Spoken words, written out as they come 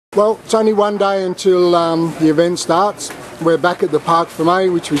Well, it's only one day until the event starts. We're back at the Park from A,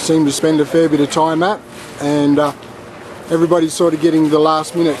 which we seem to spend a fair bit of time at, and everybody's sort of getting the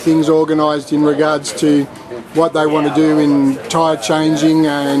last minute things organised in regards to what they want to do in tyre changing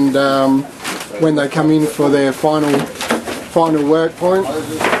and when they come in for their final work point.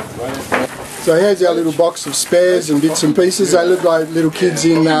 So here's our little box of spares and bits and pieces. They look like little kids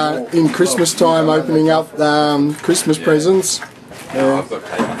in Christmas time opening up Christmas presents. I've got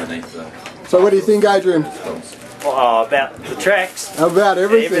tape underneath though. So what do you think, Adrian? Oh, about the tracks. About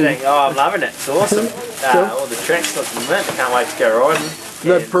everything. Oh, I'm loving it. It's awesome. Cool. All the tracks look mint. I can't wait to go riding.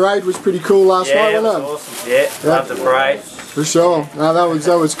 The parade was pretty cool last night, Yeah, it wasn't was awesome. Yeah, loved the parade. For sure. No,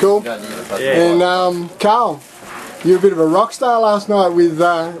 that was cool. Yeah. And Carl, you were a bit of a rock star last night with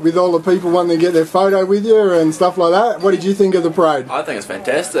all the people wanting to get their photo with you and stuff like that. What did you think of the parade? I think it's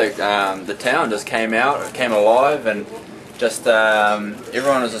fantastic. The town just came out, it came alive, and just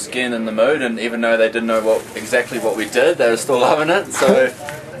everyone was just getting in the mood, and even though they didn't know exactly what we did, they were still loving it. So,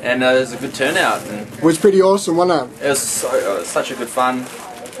 and it was a good turnout. And it was pretty awesome, wasn't it? it was such a good fun,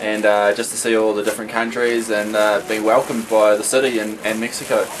 and just to see all the different countries and be welcomed by the city and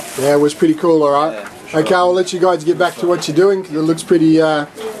Mexico. Yeah, it was pretty cool, alright. Yeah, sure. Okay, I'll let you guys get back to what you're doing because it looks pretty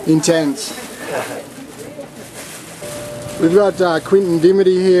intense. We've got Quinton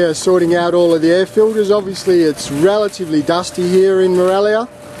Dimity here sorting out all of the air filters. Obviously it's relatively dusty here in Morelia,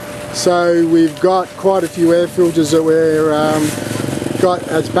 so we've got quite a few air filters that we're got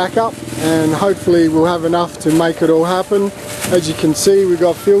as backup, and hopefully we'll have enough to make it all happen. As you can see, we've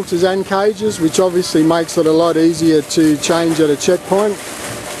got filters and cages, which obviously makes it a lot easier to change at a checkpoint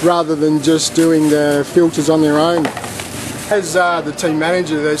rather than just doing the filters on their own. As the team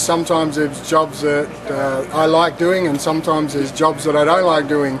manager, sometimes there's jobs that I like doing and sometimes there's jobs that I don't like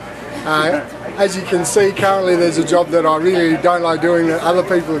doing. As you can see, currently there's a job that I really don't like doing that other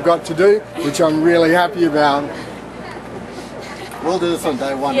people have got to do, which I'm really happy about. We'll do this on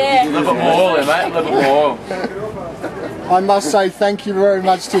day one. Yeah. A little bit more oil, mate. A little bit more oil. I must say thank you very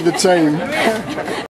much to the team.